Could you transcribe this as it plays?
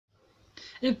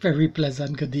A very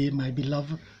pleasant good day, my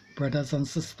beloved brothers and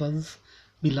sisters,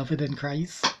 beloved in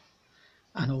Christ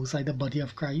and outside the body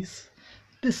of Christ.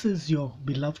 This is your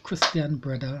beloved Christian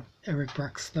brother, Eric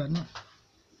Braxton.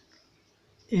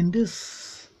 In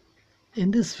this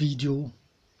video,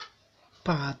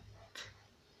 part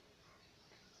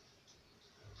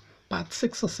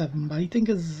 6 or 7, but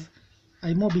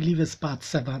I more believe it's part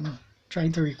 7.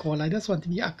 Trying to recall, I just want to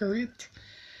be accurate.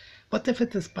 But if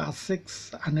it is part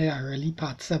 6 and I are really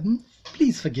part 7,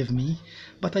 please forgive me.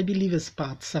 But I believe it's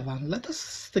part 7. Let us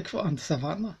stick on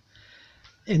 7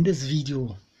 in this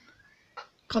video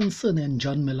concerning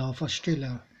John Miller of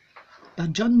Australia.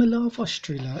 That John Miller of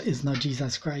Australia is not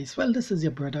Jesus Christ. Well, this is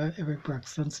your brother Eric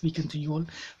Braxton speaking to you all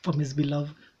from his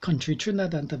beloved country,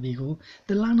 Trinidad and Tobago,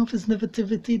 the land of his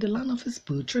nativity, the land of his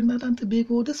birth, Trinidad and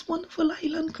Tobago, this wonderful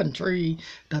island country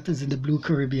that is in the blue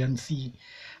Caribbean Sea.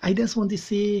 I just want to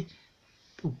say,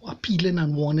 appealing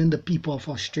and warning the people of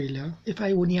Australia, if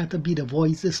I only had to be the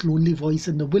voice, this lonely voice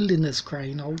in the wilderness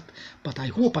crying out, but I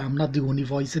hope I'm not the only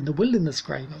voice in the wilderness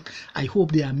crying out. I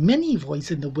hope there are many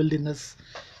voices in the wilderness,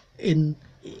 in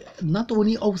not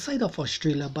only outside of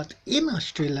Australia, but in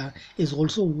Australia, is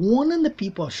also warning the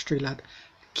people of Australia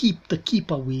to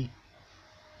keep away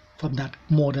from that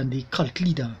modern day cult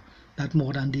leader, that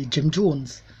modern day Jim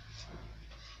Jones,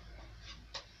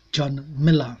 John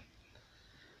Miller.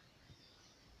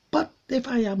 But if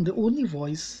I am the only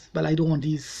voice, well, I don't want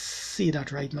to say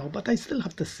that right now, but I still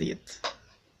have to say it.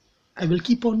 I will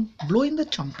keep on blowing the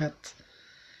trumpet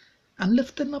and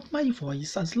lifting up my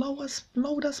voice as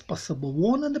loud as possible,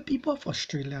 warning the people of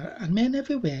Australia and men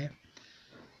everywhere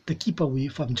to keep away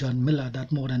from John Miller,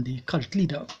 that modern day cult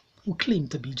leader who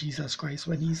claimed to be Jesus Christ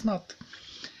when he's not.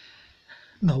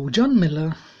 Now, John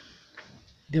Miller,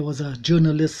 there was a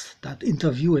journalist that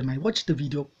interviewed him. I watched the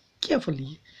video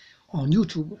carefully on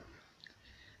YouTube.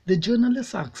 The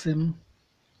journalist asked him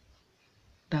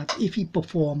that if he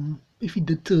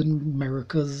did turn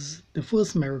miracles, the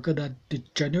first miracle that the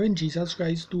genuine Jesus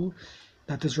Christ do,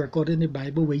 that is recorded in the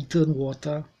Bible, where he turned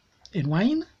water in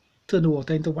wine, turned the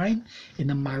water into wine in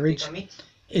the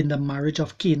marriage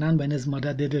of Canaan, when his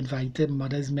mother did invite him,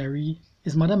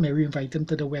 his mother Mary invited him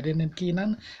to the wedding in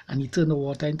Canaan, and he turned the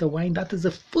water into wine. That is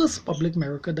the first public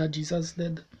miracle that Jesus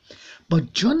did.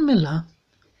 But John Miller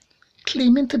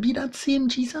claiming to be that same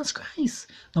Jesus Christ.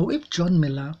 Now, if John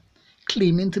Miller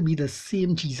claiming to be the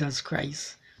same Jesus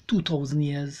Christ, 2,000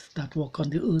 years that walk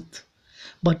on the earth,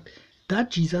 but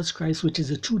that Jesus Christ, which is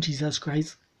a true Jesus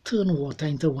Christ, turned water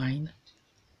into wine,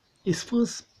 his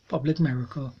first public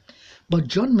miracle. But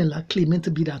John Miller claiming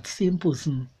to be that same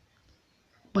person,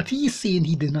 but he is saying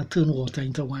he did not turn water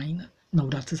into wine. Now,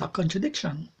 that is a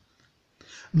contradiction.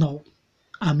 Now,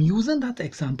 I'm using that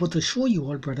example to show you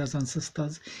all, brothers and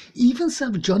sisters, even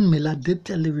Sir John Miller did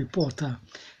tell the reporter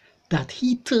that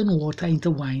he turned water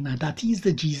into wine and that he's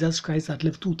the Jesus Christ that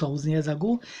lived 2,000 years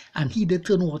ago, and he did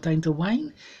turn water into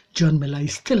wine. John Miller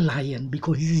is still lying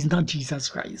because he's not Jesus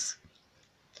Christ.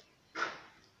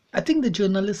 I think the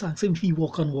journalist asked him if he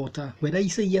walk on water. Whether he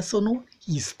say yes or no,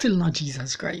 he's still not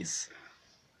Jesus Christ,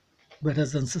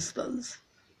 brothers and sisters,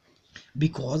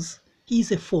 because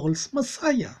he's a false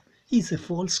Messiah. He's a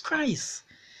false Christ.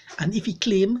 And if he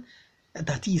claim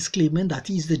that he's claiming that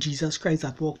he's the Jesus Christ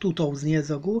that walked 2,000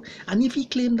 years ago, and if he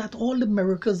claimed that all the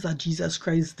miracles that Jesus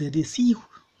Christ did, is he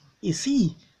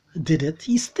did it,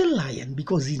 he's still lying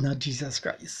because he's not Jesus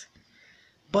Christ.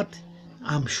 But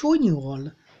I'm showing you all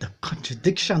the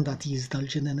contradiction that he is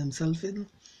indulging in himself in.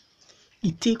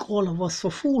 He take all of us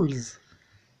for fools.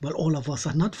 Well, all of us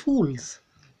are not fools.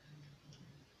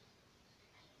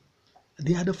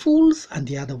 They are the fools and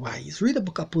they are the wise. Read the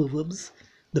book of Proverbs.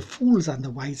 The fools and the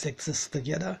wise exist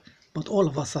together, but all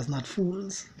of us are not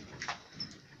fools.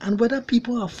 And whether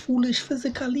people are foolish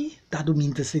physically, that don't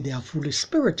mean to say they are foolish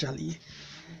spiritually.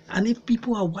 And if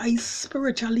people are wise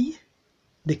spiritually,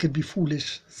 they could be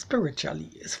foolish spiritually,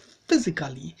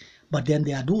 physically. But then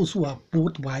there are those who are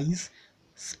both wise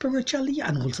spiritually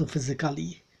and also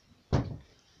physically.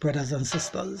 Brothers and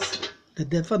sisters, the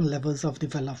different levels of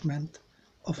development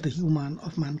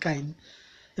of mankind,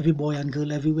 every boy and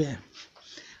girl everywhere.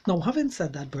 Now, having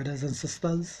said that, brothers and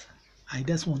sisters, I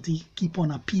just want to keep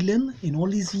on appealing in all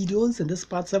these videos, in this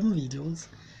part 7 videos,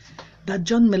 that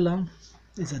John Miller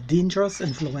is a dangerous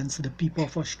influence to the people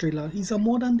of Australia. He's a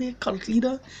modern day cult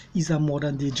leader. He's a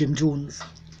modern day Jim Jones.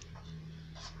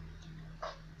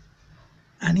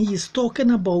 And he is talking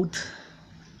about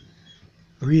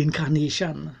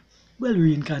reincarnation. Well,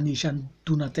 reincarnation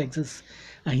do not exist.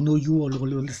 I know you all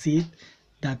will say it.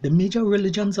 that the major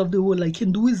religions of the world, like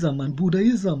Hinduism and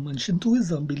Buddhism and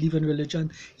Shintoism, believe in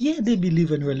religion. Yeah, they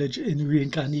believe in religion, in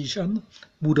reincarnation.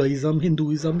 Buddhism,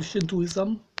 Hinduism,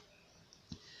 Shintoism.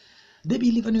 They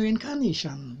believe in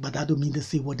reincarnation, but that don't mean to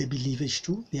say what they believe is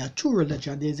true. There are true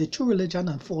religion. There is a true religion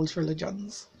and false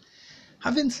religions.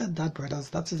 Having said that, brothers,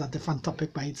 that is a different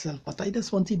topic by itself, but I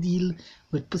just want to deal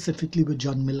with specifically with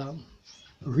John Miller.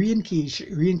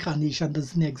 Reincarnation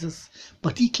doesn't exist,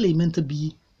 but he claiming to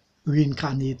be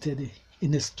reincarnated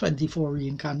in his 24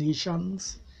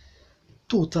 reincarnations.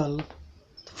 Total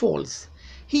false.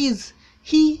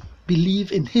 He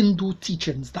believe in Hindu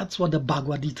teachings. That's what the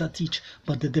Bhagavad Gita teach,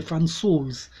 but the different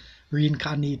souls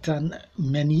reincarnate and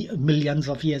many millions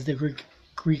of years. They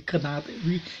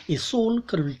a soul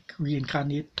could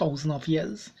reincarnate thousands of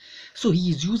years. So he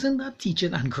is using that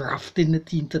teaching and grafting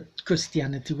it into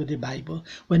Christianity with the Bible,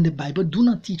 when the Bible do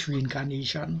not teach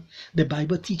reincarnation. The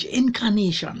Bible teach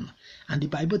incarnation, and the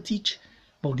Bible teach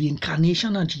about the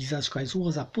incarnation of Jesus Christ, who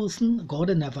was a person, God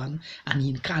in heaven, and he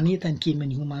incarnated and came in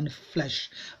human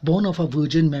flesh. Born of a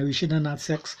virgin Mary, she did not have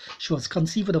sex. She was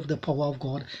conceived of the power of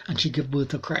God, and she gave birth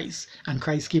to Christ. And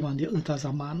Christ came on the earth as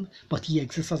a man, but he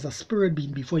exists as a spirit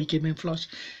being before he came in flesh.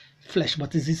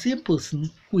 But it's the same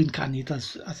person who incarnated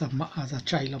as a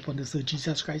child upon the earth,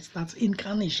 Jesus Christ. That's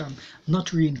incarnation,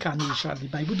 not reincarnation. The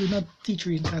Bible do not teach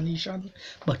reincarnation,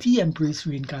 but he embraced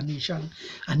reincarnation.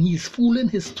 And he is fooling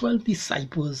his 12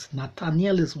 disciples.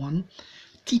 Nathaniel is one,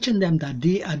 teaching them that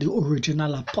they are the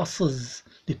original apostles.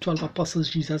 The 12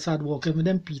 apostles Jesus had walking with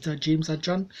them, Peter, James, and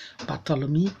John,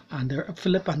 Bartholomew, and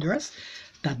Philip, and the rest,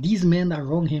 that these men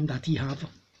around him that he have,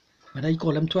 when I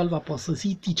call them 12 apostles,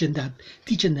 he teaching them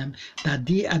that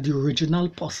they are the original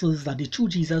apostles that the true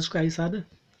Jesus Christ had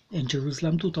in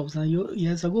Jerusalem 2,000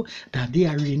 years ago, that they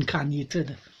are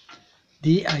reincarnated.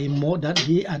 They are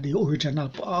they are the original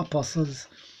apostles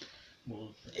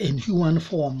in human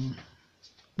form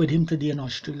with him today in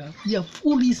Australia. He have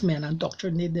fooled these men and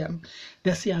doctrinate them.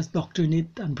 Thus he has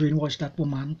doctrinate and brainwashed that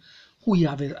woman who he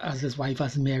have as his wife,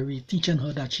 as Mary, teaching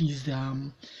her that she's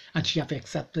the, and she have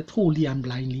accepted wholly and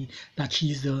blindly that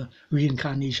she's the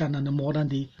reincarnation and the modern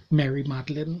day Mary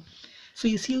Magdalene. So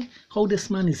you see how this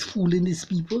man is fooling these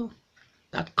people,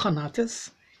 that con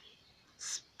artist,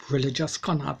 religious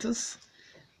con artist,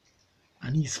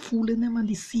 and he's fooling them and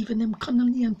deceiving them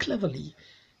cunningly and cleverly.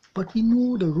 But we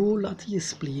know the role that he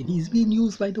is playing. He's being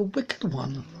used by the wicked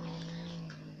one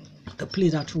to play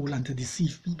that role and to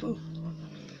deceive people.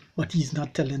 But he's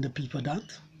not telling the people that.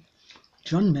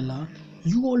 John Miller,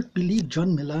 you all believe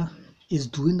John Miller is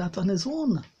doing that on his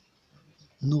own.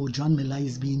 No, John Miller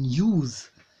is being used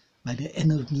by the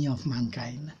enemy of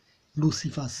mankind,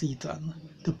 Lucifer, Satan,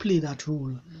 to play that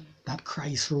role, that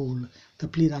Christ role, to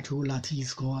play that role that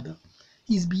he's God.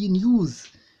 He's being used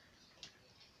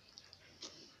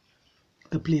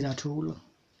to play that role.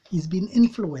 He's being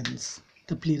influenced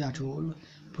to play that role,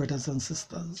 brothers and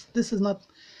sisters. This is not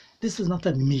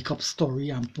a make-up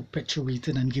story I'm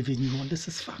perpetuating and giving you all. This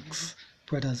is facts,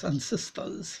 brothers and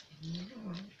sisters.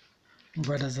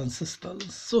 Brothers and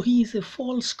sisters. So he is a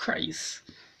false Christ.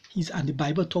 And the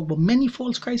Bible talk about many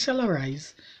false Christs shall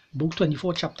arise. Book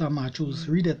 24, chapter of Matthew,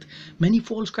 read it. Many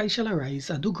false Christs shall arise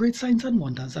and do great signs and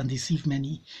wonders and deceive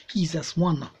many. He's just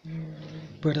one.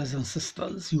 Brothers and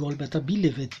sisters, you all better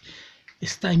believe it.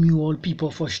 It's time you all people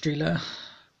of Australia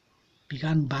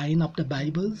began buying up the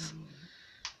Bibles,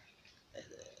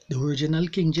 the original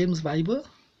King James Bible,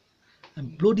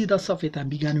 and blow the dust off it and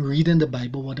began reading the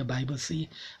Bible, what the Bible say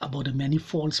about the many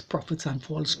false prophets and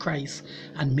false Christs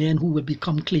and men who will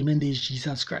become claiming there is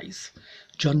Jesus Christ.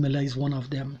 John Miller is one of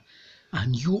them.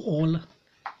 And you all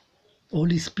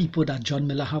these people that John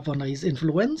Miller have under his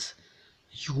influence,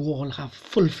 you all have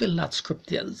fulfilled that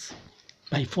scriptures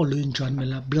by following John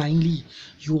Miller blindly.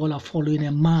 You all are following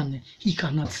a man. He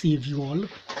cannot save you all.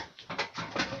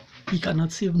 He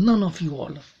cannot save none of you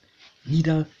all.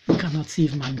 Neither he cannot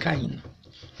save mankind.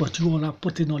 But you all are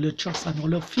putting all your trust and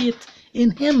all your faith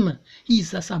in him.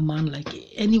 He's just a man like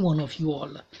any one of you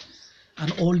all.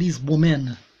 And all these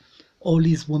women who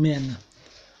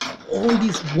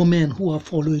are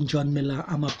following John Miller,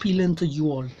 I'm appealing to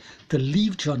you all to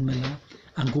leave John Miller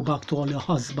and go back to all your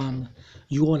husband.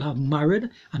 You all have married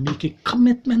and make a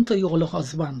commitment to your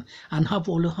husband and have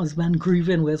all your husband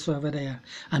grieving wheresoever they are.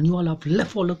 And you all have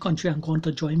left all the country and gone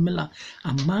to join Miller,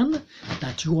 a man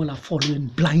that you all are following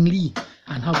blindly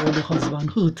and have all the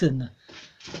husband hurting.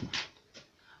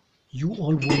 You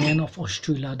all women of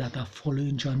Australia that are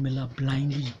following John Miller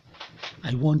blindly,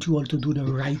 I want you all to do the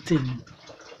right thing.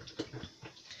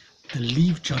 To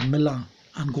leave John Miller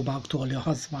and go back to all your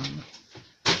husband.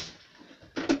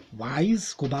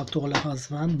 Wives, go back to all the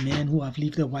husbands. Men who have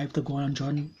left their wife to go and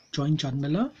join John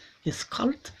Miller, his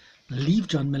cult, leave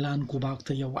John Miller and go back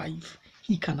to your wife.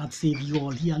 He cannot save you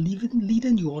all. He are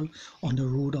leading you all on the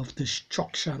road of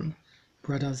destruction.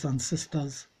 Brothers and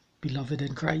sisters, beloved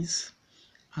in Christ,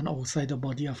 and outside the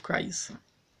body of Christ.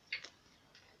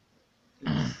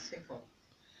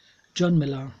 John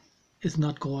Miller is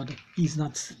not God. He's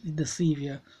not the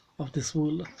savior of this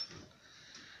world.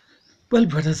 Well,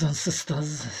 brothers and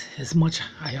sisters, as much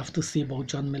I have to say about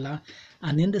John Miller,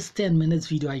 and in this 10 minutes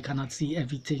video I cannot say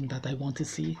everything that I want to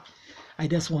say. I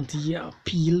just want to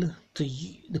appeal to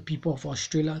the people of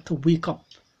Australia to wake up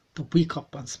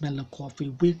and smell the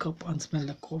coffee. Wake up and smell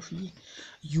the coffee.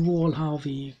 You all have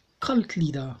a cult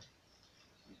leader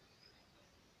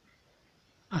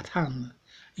at hand.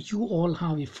 You all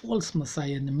have a false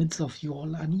messiah in the midst of you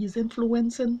all, and he is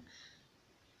influencing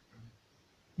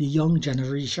the young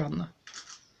generation.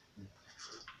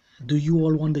 Do you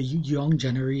all want the young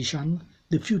generation,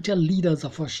 the future leaders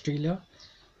of Australia,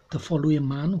 to follow a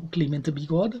man who claiming to be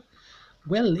God?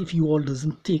 Well, if you all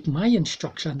doesn't take my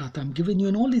instruction that I'm giving you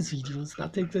in all these videos,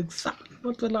 that is exactly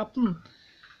what will happen.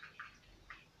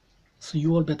 So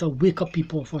you all better wake up,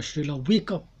 people of Australia.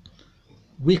 Wake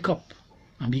up,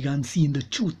 and begin seeing the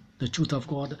truth of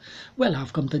God. Well,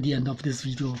 I've come to the end of this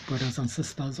video, brothers and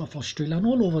sisters of Australia and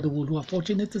all over the world who are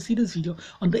fortunate to see this video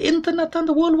on the internet and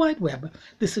the World Wide Web.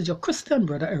 This is your Christian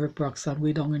brother Eric Braxton,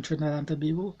 way down in Trinidad and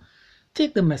Tobago.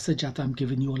 Take the message that I'm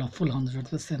giving you all a full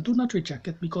 100%. Do not reject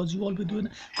it, because you all be doing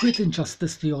great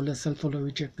injustice to all yourself or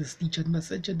reject this teaching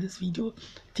message in this video.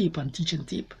 Tape and teaching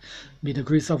tape. May the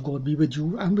grace of God be with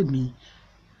you and with me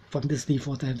from this day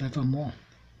forth and evermore.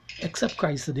 Accept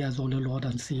Christ today as all the Lord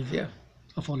and Savior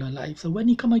of all our lives. So when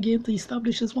he come again to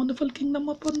establish his wonderful kingdom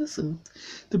upon this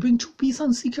earth, to bring true peace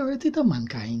and security to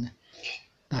mankind,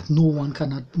 that no one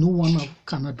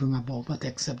cannot bring about but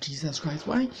except Jesus Christ.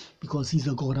 Why? Because he's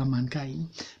the God of mankind.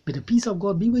 May the peace of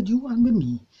God be with you and with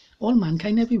me, all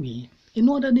mankind everywhere, in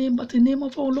no other name but the name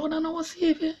of our Lord and our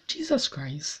Savior, Jesus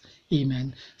Christ.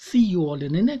 Amen. See you all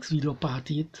in the next video, part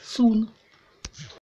 8, soon.